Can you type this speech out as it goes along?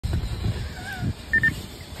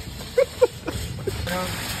know?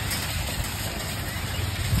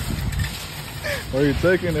 Where are you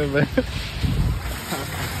taking it, man?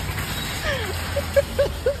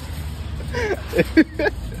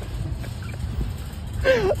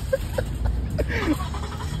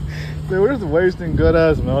 Dude, we're just wasting good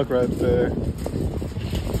ass milk right there.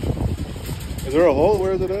 Is there a hole?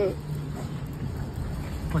 Where is it at?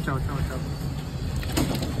 Watch out, watch out, watch out.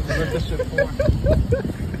 What's this shit for?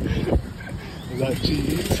 Is that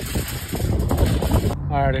cheese?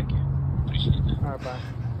 Alrighty. Alright, bye.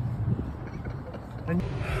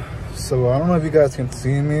 So I don't know if you guys can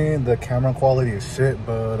see me. The camera quality is shit,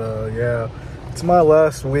 but yeah. It's my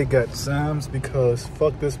last week at Sam's because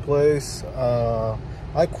fuck this place.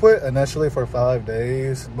 I quit initially for 5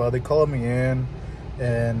 days, but they called me in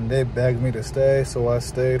and they begged me to stay, so I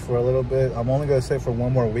stayed for a little bit. I'm only gonna stay for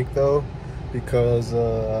 1 more week though, because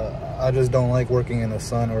I just don't like working in the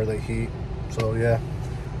sun or the heat. So yeah.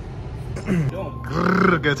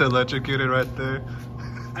 Gets electrocuted right there.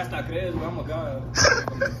 Hasta crees, güey, I'm a god.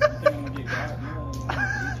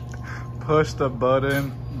 Push the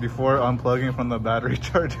button before unplugging from the battery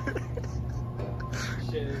charger.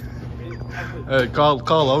 Hey, call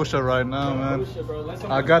OSHA right now, man.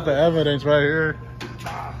 I got the evidence right here.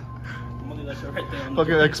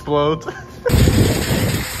 Fucking explode.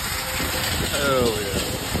 Hell yeah.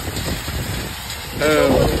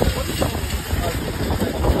 Hell yeah.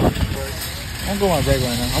 I'm going on break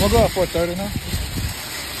right now. I'm gonna go at 4:30 now.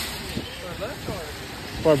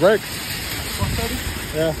 For a break.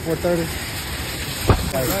 4:30? Yeah, 4:30.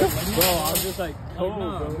 Bro, I'm just like, cold,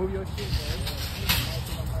 bro. Move your shit,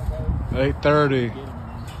 bro. 8:30.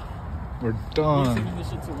 We're done.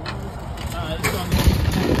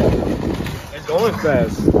 It's going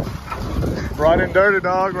fast. Riding dirty,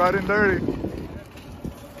 dog. Riding dirty.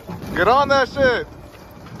 Get on that shit.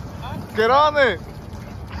 Get on it.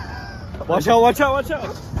 Watch out, watch out, watch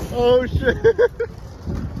out. Oh shit.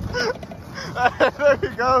 There you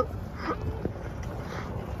go.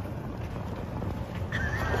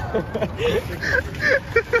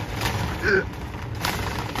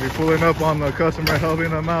 We're pulling up on the customer,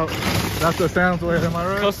 helping them out. That's the sounds way, am I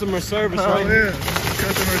right? Customer service, Oh right? yeah,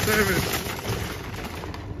 customer service.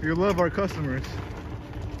 You love our customers.